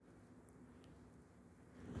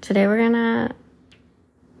Today we're going to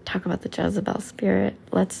talk about the Jezebel spirit.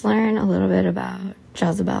 Let's learn a little bit about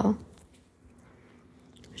Jezebel.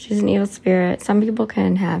 She's an evil spirit. Some people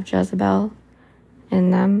can have Jezebel in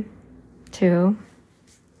them too.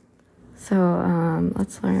 So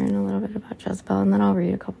let's learn a little bit about Jezebel, and then I'll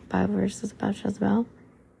read a couple Bible verses about Jezebel.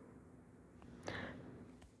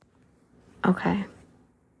 Okay.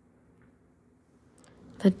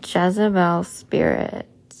 The Jezebel spirit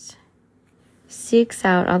seeks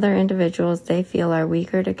out other individuals they feel are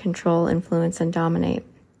weaker to control, influence, and dominate.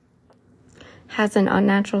 Has an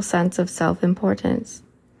unnatural sense of self-importance.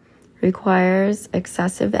 Requires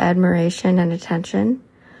excessive admiration and attention.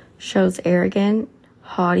 Shows arrogant,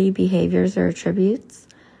 haughty behaviors or attributes.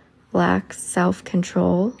 Lacks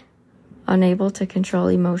self-control. Unable to control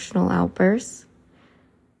emotional outbursts.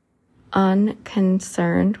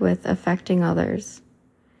 Unconcerned with affecting others.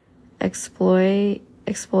 Exploitative,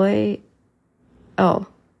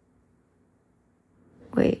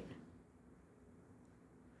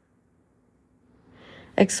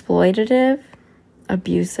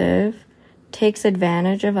 abusive, takes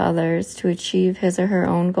advantage of others to achieve his or her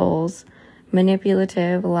own goals,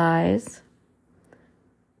 manipulative, lies,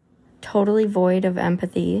 totally void of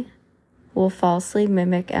empathy, will falsely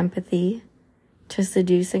mimic empathy to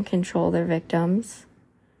seduce and control their victims,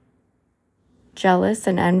 jealous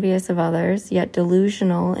and envious of others, yet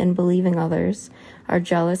delusional in believing others are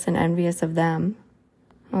jealous and envious of them.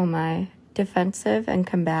 Oh my. Defensive and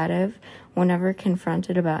combative whenever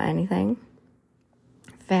confronted about anything.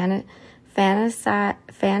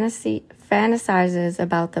 Fantasizes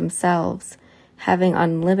about themselves, having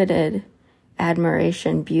unlimited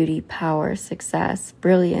admiration, beauty, power, success,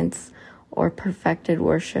 brilliance, or perfected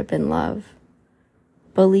worship and love.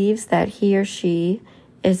 Believes that he or she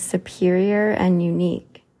is superior and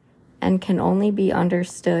unique and can only be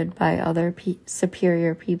understood by other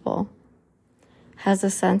superior people. Has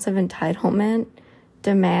a sense of entitlement,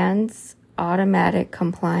 demands automatic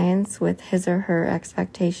compliance with his or her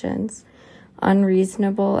expectations,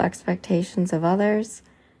 unreasonable expectations of others,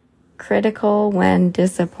 critical when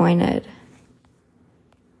disappointed.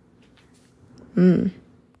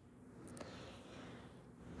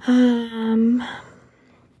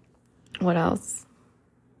 What else?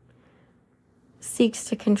 Seeks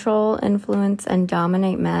to control, influence, and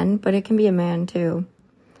dominate men, but it can be a man too.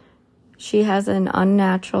 She has an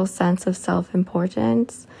unnatural sense of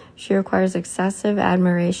self-importance. She requires excessive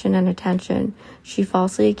admiration and attention. She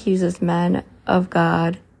falsely accuses men of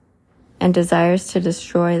God and desires to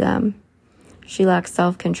destroy them. She lacks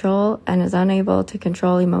self-control and is unable to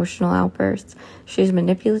control emotional outbursts. She is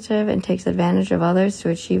manipulative and takes advantage of others to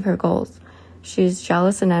achieve her goals. She is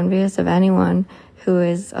jealous and envious of anyone who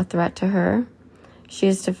is a threat to her. She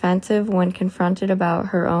is defensive when confronted about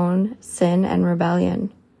her own sin and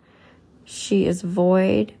rebellion. She is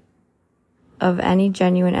void of any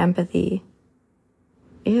genuine empathy.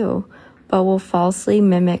 But will falsely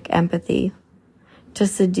mimic empathy to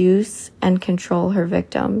seduce and control her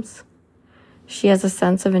victims. She has a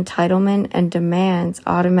sense of entitlement and demands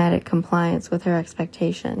automatic compliance with her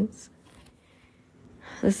expectations.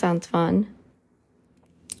 This sounds fun.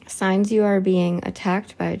 Signs you are being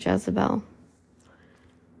attacked by a Jezebel.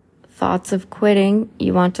 Thoughts of quitting.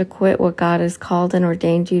 You want to quit what God has called and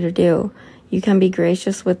ordained you to do. You can be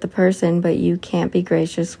gracious with the person, but you can't be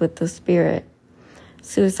gracious with the spirit.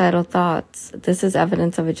 Suicidal thoughts. This is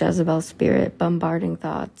evidence of a Jezebel spirit, bombarding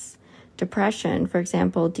thoughts. Depression. For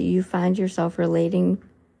example, do you find yourself relating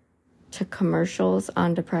to commercials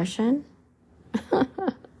on depression?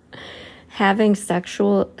 Having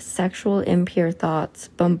sexual impure thoughts,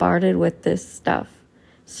 bombarded with this stuff.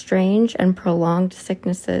 Strange and prolonged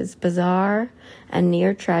sicknesses, bizarre and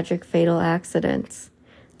near tragic fatal accidents.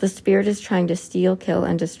 The spirit is trying to steal, kill,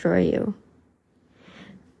 and destroy you.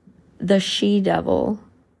 The she-devil.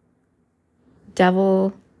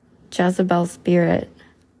 Devil, Jezebel spirit.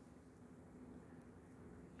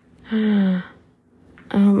 Oh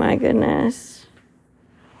my goodness.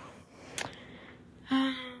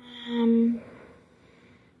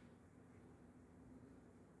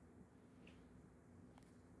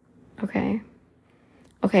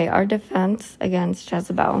 Okay, our defense against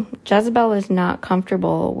Jezebel. Jezebel is not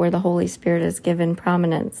comfortable where the Holy Spirit is given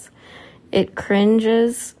prominence. It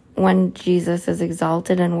cringes when Jesus is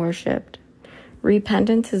exalted and worshipped.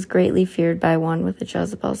 Repentance is greatly feared by one with a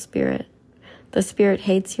Jezebel spirit. The spirit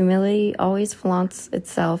hates humility, always flaunts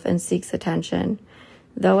itself, and seeks attention,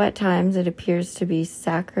 though at times it appears to be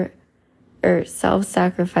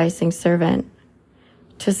self-sacrificing servant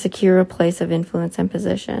to secure a place of influence and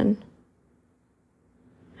position.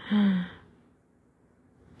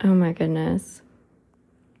 Oh my goodness.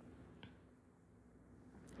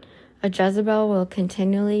 A Jezebel will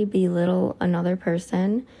continually belittle another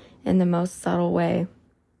person in the most subtle way.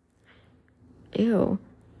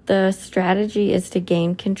 The strategy is to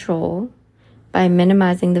gain control by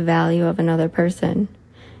minimizing the value of another person.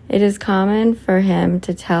 It is common for him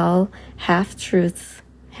to tell half-truths,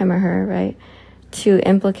 him or her, right, to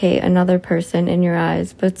implicate another person in your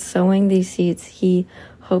eyes, but sowing these seeds, he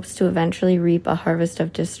hopes to eventually reap a harvest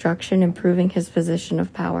of destruction, improving his position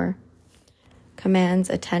of power. Commands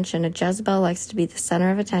attention. A Jezebel likes to be the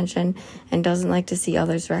center of attention and doesn't like to see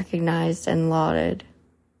others recognized and lauded.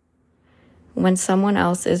 When someone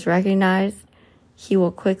else is recognized, he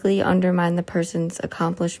will quickly undermine the person's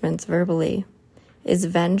accomplishments verbally. Is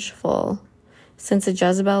vengeful. Since a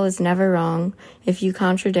Jezebel is never wrong, if you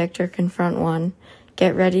contradict or confront one,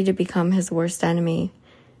 get ready to become his worst enemy.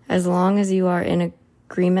 As long as you are in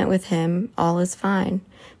agreement with him, all is fine.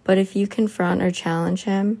 But if you confront or challenge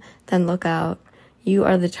him, then look out. You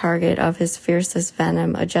are the target of his fiercest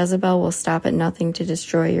venom. A Jezebel will stop at nothing to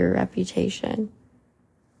destroy your reputation.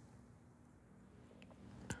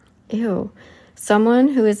 Someone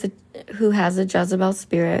who has a Jezebel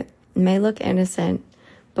spirit may look innocent,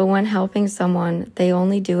 but when helping someone, they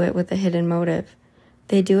only do it with a hidden motive.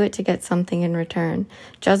 They do it to get something in return.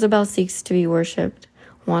 Jezebel seeks to be worshipped,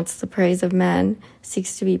 wants the praise of men,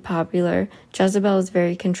 seeks to be popular. Jezebel is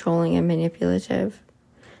very controlling and manipulative.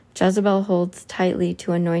 Jezebel holds tightly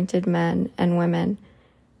to anointed men and women.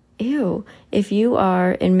 If you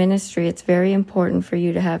are in ministry, it's very important for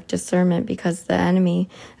you to have discernment because the enemy,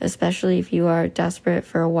 especially if you are desperate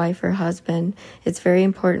for a wife or husband, it's very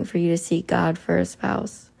important for you to seek God for a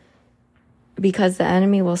spouse. Because the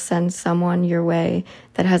enemy will send someone your way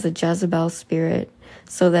that has a Jezebel spirit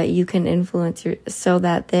so that they can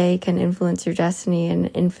influence your destiny and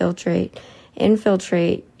infiltrate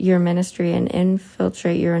your ministry and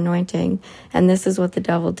infiltrate your anointing. And this is what the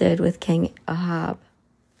devil did with King Ahab.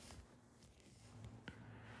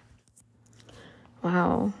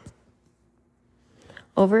 Wow.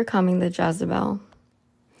 Overcoming the Jezebel.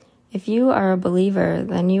 If you are a believer,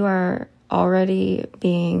 then you are already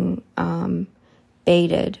being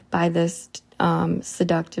baited by this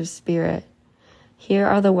seductive spirit. Here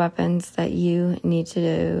are the weapons that you need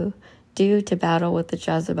to do to battle with the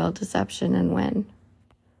Jezebel deception and win.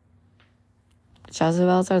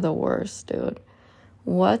 Jezebels are the worst, dude.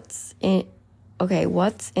 What's in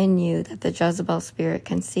you that the Jezebel spirit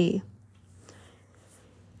can see?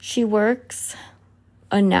 She works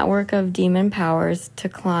a network of demon powers to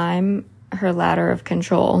climb her ladder of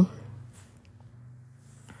control.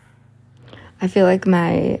 I feel like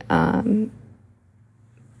my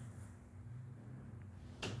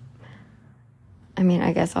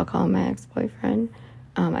I guess I'll call him my ex-boyfriend.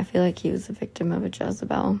 I feel like he was a victim of a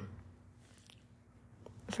Jezebel.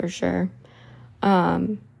 For sure.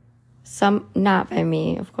 Some, not by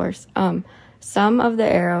me, of course. Some of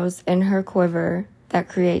the arrows in her quiver that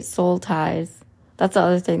create soul ties. That's the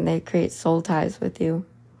other thing. They create soul ties with you.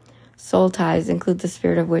 Soul ties include the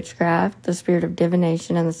spirit of witchcraft, the spirit of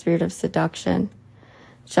divination, and the spirit of seduction.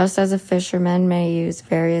 Just as a fisherman may use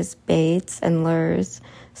various baits and lures,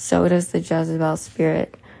 so does the Jezebel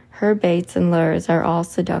spirit. Her baits and lures are all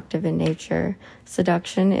seductive in nature.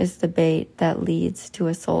 Seduction is the bait that leads to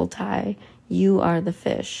a soul tie. You are the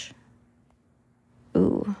fish.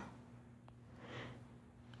 Ooh.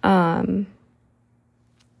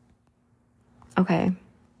 Okay.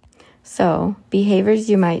 So, behaviors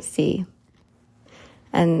you might see.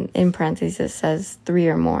 And in parentheses it says 3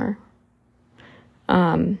 or more.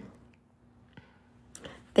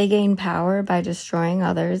 They gain power by destroying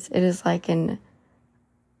others. It is like an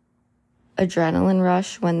adrenaline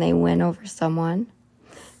rush when they win over someone.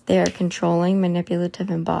 They are controlling, manipulative,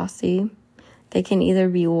 and bossy. They can either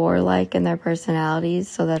be warlike in their personalities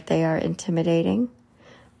so that they are intimidating,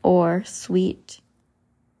 or sweet,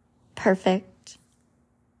 perfect,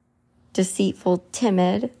 deceitful,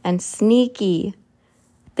 timid, and sneaky.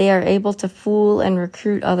 They are able to fool and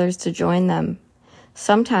recruit others to join them.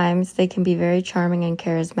 Sometimes they can be very charming and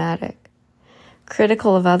charismatic.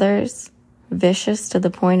 Critical of others, vicious to the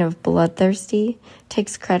point of bloodthirsty,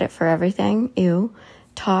 takes credit for everything,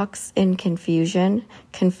 talks in confusion.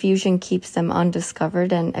 Confusion keeps them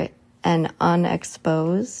undiscovered and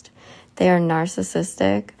unexposed. They are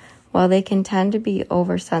narcissistic. While they can tend to be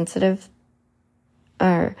oversensitive,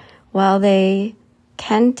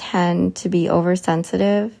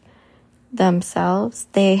 themselves,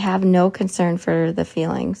 they have no concern for the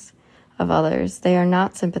feelings of others. They are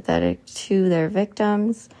not sympathetic to their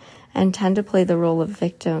victims and tend to play the role of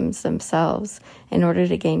victims themselves in order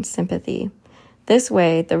to gain sympathy. This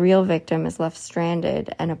way, the real victim is left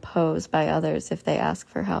stranded and opposed by others if they ask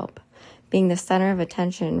for help. Being the center of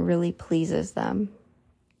attention really pleases them.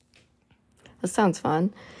 This sounds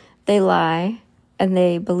fun. They lie, and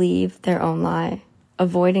they believe their own lie.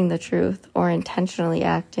 Avoiding the truth or intentionally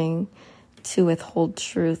acting to withhold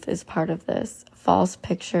truth is part of this. False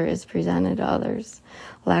picture is presented to others.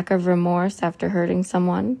 Lack of remorse after hurting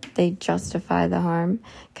someone, they justify the harm.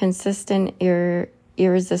 Consistent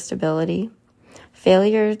irresistibility.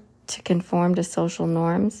 Failure to conform to social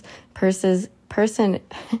norms. Person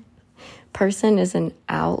is an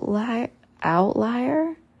outlier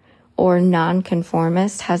or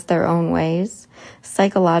nonconformist, has their own ways.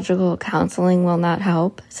 Psychological counseling will not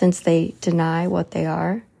help since they deny what they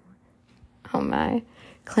are. Oh my.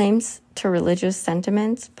 Claims to religious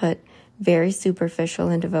sentiments, but very superficial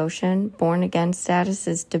in devotion. Born again status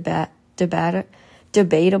is debatable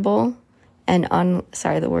and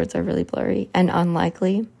the words are really blurry, and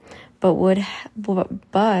unlikely, but would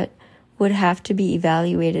have to be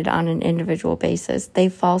evaluated on an individual basis. They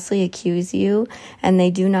falsely accuse you and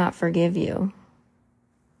they do not forgive you.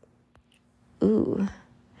 Ooh.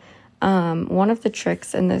 One of the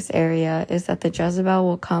tricks in this area is that the Jezebel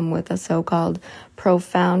will come with a so-called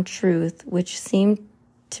profound truth, which seemed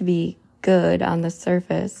to be good on the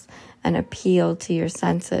surface and appeal to your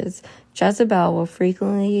senses. Jezebel will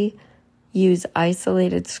frequently use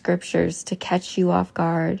isolated scriptures to catch you off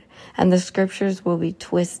guard, and the scriptures will be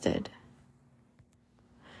twisted.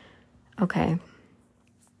 Okay.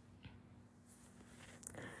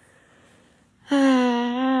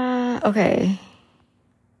 Okay.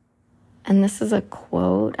 And this is a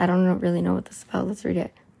quote. I don't really know what this is about. Let's read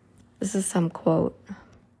it. This is some quote.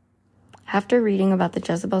 After reading about the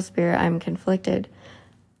Jezebel spirit, I'm conflicted.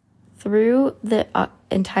 Through the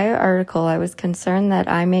entire article, I was concerned that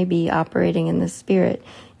I may be operating in this spirit.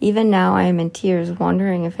 Even now, I am in tears,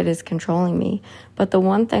 wondering if it is controlling me. But the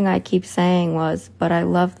one thing I keep saying was, but I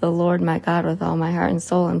love the Lord my God with all my heart and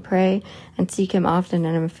soul, and pray and seek him often,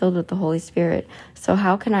 and am filled with the Holy Spirit. So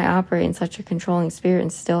how can I operate in such a controlling spirit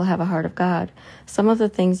and still have a heart of God? Some of the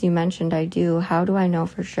things you mentioned I do. How do I know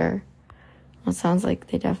for sure? Well, it sounds like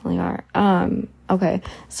they definitely are. Okay,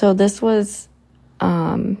 so this was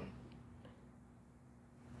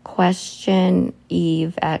question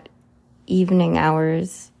Eve at evening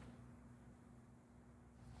hours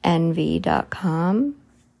envy.com.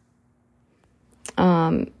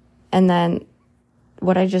 And then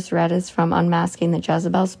what I just read is from Unmasking the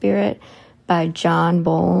Jezebel Spirit by John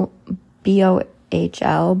Bohl,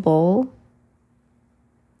 B-O-H-L, Bohl.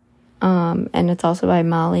 And it's also by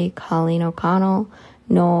Molly, Colleen O'Connell,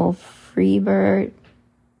 Noel Freebert,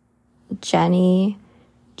 Jenny,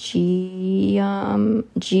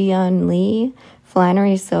 Gian Lee,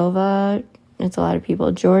 Flannery Silva, it's a lot of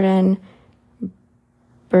people, Jordan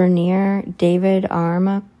Bernier, David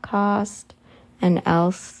Armacost, and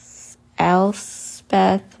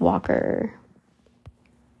Elspeth Walker.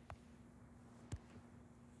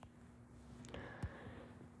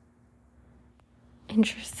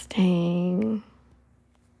 Interesting.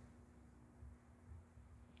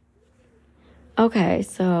 Okay,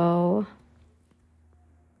 so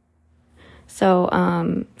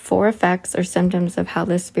 4 effects or symptoms of how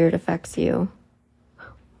this spirit affects you.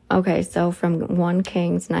 Okay, so from 1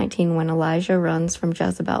 Kings 19, when Elijah runs from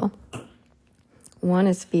Jezebel. 1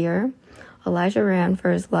 is fear. Elijah ran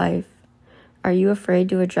for his life. Are you afraid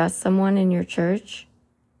to address someone in your church?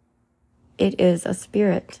 It is a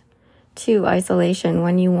spirit. 2, isolation.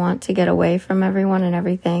 When you want to get away from everyone and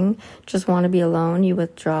everything, just want to be alone, you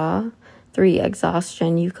withdraw. 3,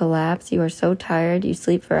 exhaustion. You collapse. You are so tired, you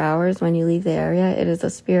sleep for hours when you leave the area. It is a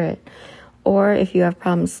spirit. Or if you have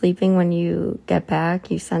problems sleeping when you get back,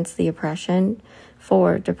 you sense the oppression.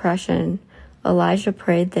 4, depression. Elijah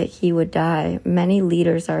prayed that he would die. Many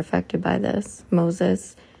leaders are affected by this.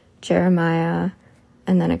 Moses, Jeremiah,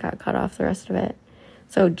 and then it got cut off the rest of it.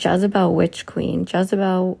 So Jezebel, witch queen.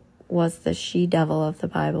 Jezebel was the she-devil of the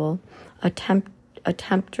Bible, a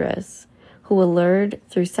temptress who allured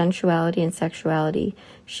through sensuality and sexuality.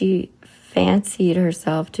 She fancied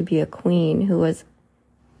herself to be a queen who was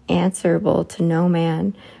answerable to no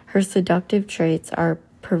man. Her seductive traits are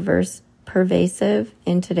pervasive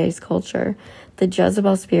in today's culture. The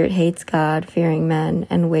Jezebel spirit hates God-fearing men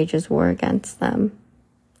and wages war against them.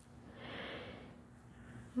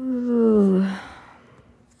 Ooh.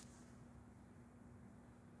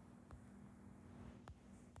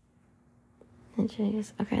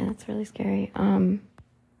 Jeez. Okay, that's really scary.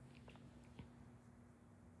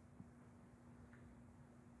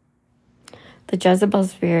 The Jezebel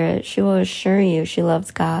spirit, she will assure you she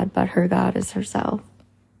loves God, but her God is herself.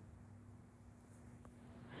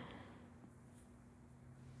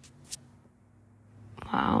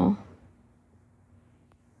 Wow.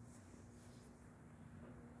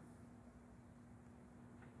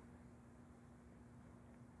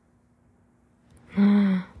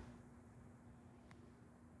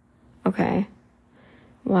 Okay.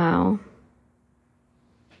 Wow.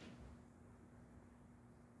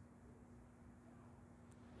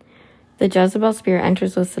 The Jezebel spirit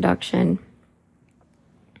enters with seduction.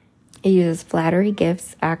 It uses flattery,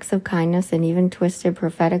 gifts, acts of kindness, and even twisted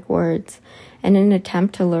prophetic words in an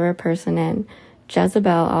attempt to lure a person in.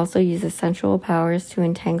 Jezebel also uses sensual powers to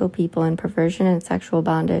entangle people in perversion and sexual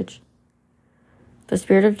bondage. The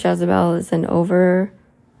spirit of Jezebel is an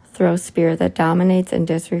overthrow spirit that dominates and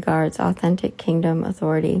disregards authentic kingdom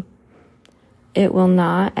authority. It will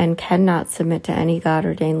not and cannot submit to any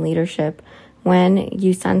God-ordained leadership. When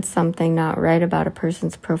you sense something not right about a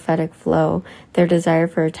person's prophetic flow, their desire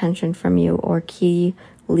for attention from you or key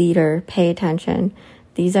leader, pay attention.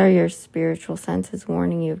 These are your spiritual senses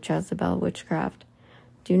warning you of Jezebel witchcraft.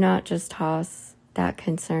 Do not just toss that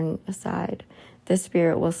concern aside. This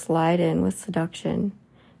spirit will slide in with seduction,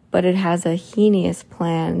 but it has a heinous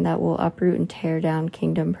plan that will uproot and tear down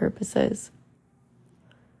kingdom purposes.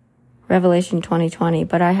 Revelation 20:20,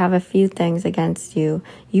 but I have a few things against you.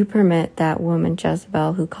 You permit that woman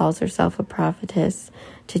Jezebel, who calls herself a prophetess,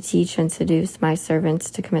 to teach and seduce my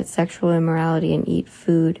servants to commit sexual immorality and eat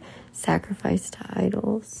food sacrificed to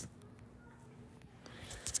idols.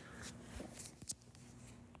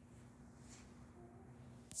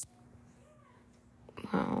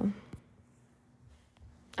 Wow.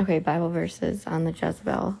 Okay, Bible verses on the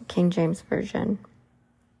Jezebel, King James Version.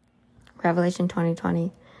 Revelation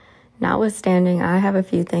 20:20. Notwithstanding, I have a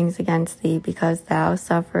few things against thee, because thou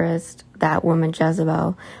sufferest that woman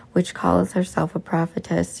Jezebel, which calleth herself a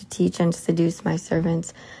prophetess, to teach and seduce my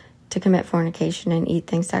servants to commit fornication and eat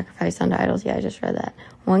things sacrificed unto idols. Yeah, I just read that.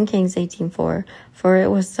 1 Kings 18:4. For it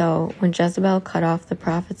was so, when Jezebel cut off the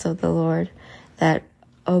prophets of the Lord, that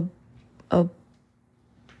Obadiah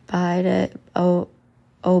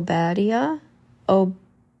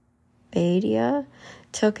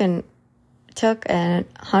took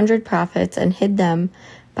 100 prophets and hid them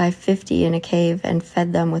by 50 in a cave and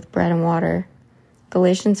fed them with bread and water.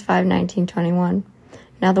 Galatians 5:19-21.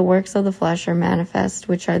 Now the works of the flesh are manifest,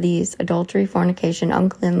 which are these: adultery, fornication,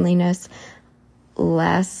 uncleanliness,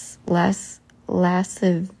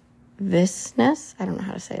 lasciviousness. I don't know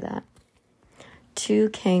how to say that. 2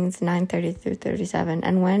 Kings 9:30-37.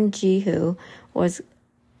 And when Jehu was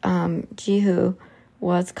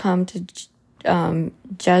come to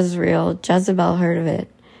Jezreel, Jezebel heard of it,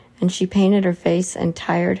 and she painted her face and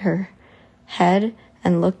tired her head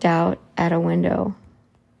and looked out at a window.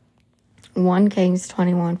 1 Kings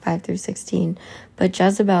 21:5-16. But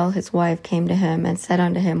Jezebel his wife came to him and said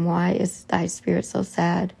unto him, Why is thy spirit so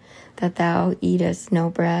sad, that thou eatest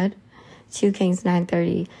no bread? 2 Kings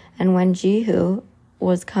 9:30. And when Jehu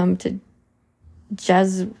was come to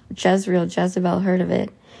Jezreel, Jezebel heard of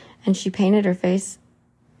it, and she painted her face.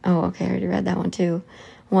 Oh, okay, I already read that one too.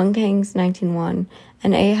 1 Kings 19:1.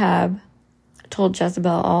 And Ahab told Jezebel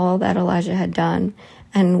all that Elijah had done,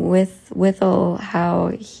 and withal how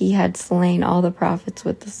he had slain all the prophets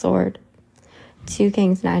with the sword. 2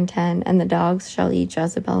 Kings 9:10. And the dogs shall eat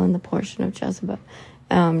Jezebel in the portion of Jezreel,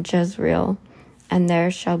 and there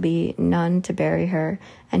shall be none to bury her.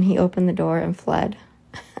 And he opened the door and fled.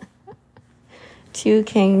 2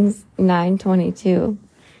 Kings 9:22.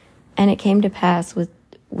 And it came to pass with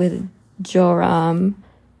Joram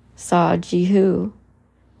saw Jehu,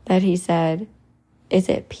 that he said, Is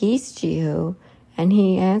it peace, Jehu? And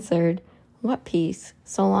he answered, What peace?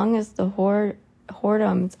 So long as the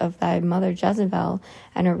whoredoms of thy mother Jezebel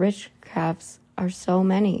and her witchcrafts are so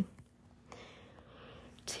many.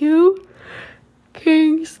 2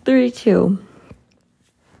 Kings 3:2.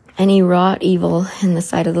 And he wrought evil in the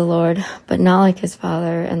sight of the Lord, but not like his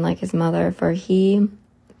father and like his mother, for he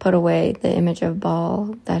put away the image of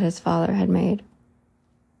Baal that his father had made.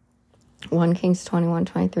 1 Kings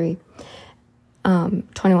 21:23.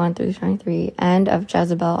 21-23. And of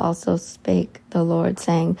Jezebel also spake the Lord,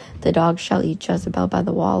 saying, The dogs shall eat Jezebel by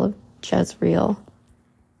the wall of Jezreel.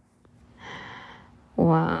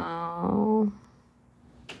 Wow.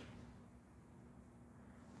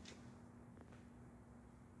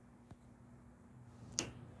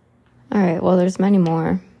 All right, well, there's many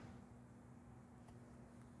more.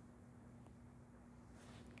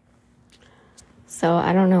 So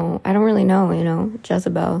I don't know. I don't really know,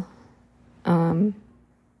 Jezebel.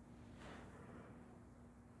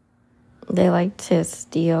 They like to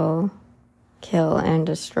steal, kill, and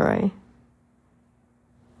destroy.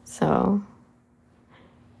 So,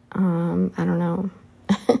 I don't know.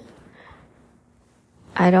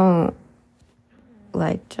 I don't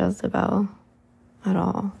like Jezebel at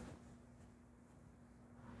all.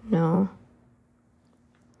 No.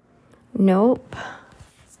 Nope.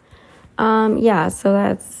 Yeah, so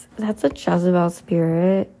that's a Jezebel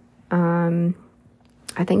spirit. I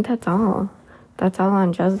think that's all. That's all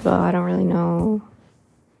on Jezebel. I don't really know.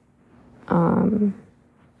 I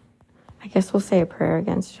guess we'll say a prayer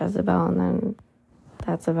against Jezebel, and then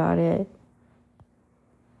that's about it.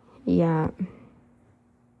 Yeah.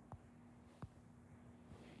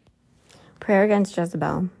 Prayer against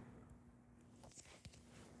Jezebel.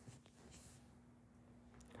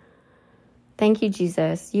 Thank you,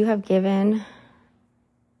 Jesus. You have given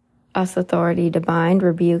us authority to bind,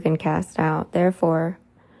 rebuke, and cast out. Therefore,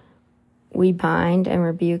 we bind and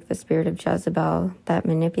rebuke the spirit of Jezebel that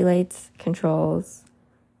manipulates, controls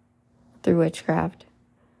through witchcraft.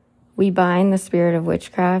 We bind the spirit of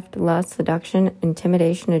witchcraft, lust, seduction,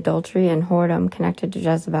 intimidation, adultery, and whoredom connected to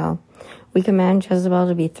Jezebel. We command Jezebel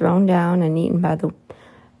to be thrown down and eaten by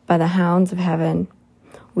the hounds of heaven.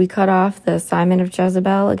 We cut off the assignment of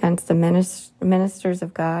Jezebel against the ministers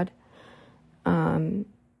of God,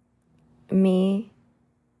 me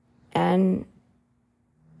and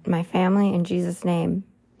my family, in Jesus' name.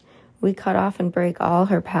 We cut off and break all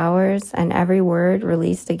her powers and every word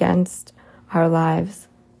released against our lives.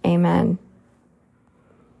 Amen.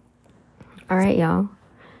 All right, y'all.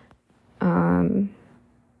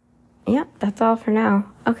 Yeah, that's all for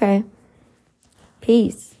now. Okay.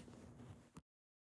 Peace.